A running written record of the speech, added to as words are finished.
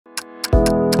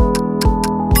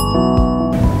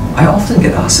often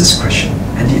get asked this question,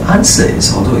 and the answer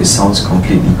is, although it sounds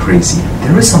completely crazy,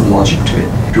 there is some logic to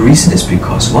it. The reason is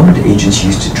because one of the agents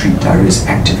used to treat diarrhea is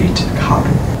activated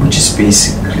carbon, which is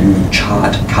basically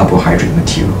charred carbohydrate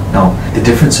material. Now, the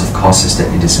difference of course is that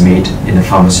it is made in a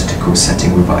pharmaceutical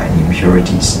setting without any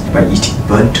impurities. By eating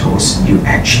burnt toast, you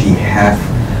actually have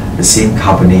the same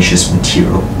carbonaceous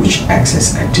material which acts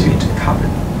as activated carbon.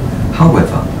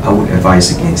 However, I would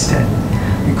advise against that,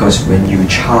 because when you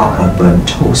char or burn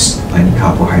toast or any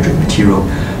carbohydrate material,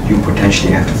 you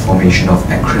potentially have the formation of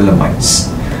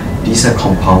acrylamides. These are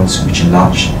compounds which in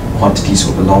large quantities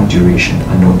over long duration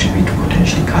are known to be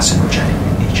potentially carcinogenic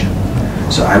in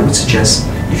nature. So I would suggest,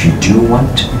 if you do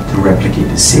want to replicate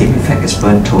the same effect as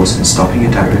burnt toast in stopping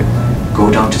your diarrhea,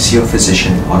 go down to see your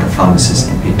physician or the pharmacist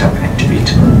and pick up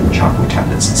activated charcoal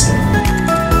tablets instead.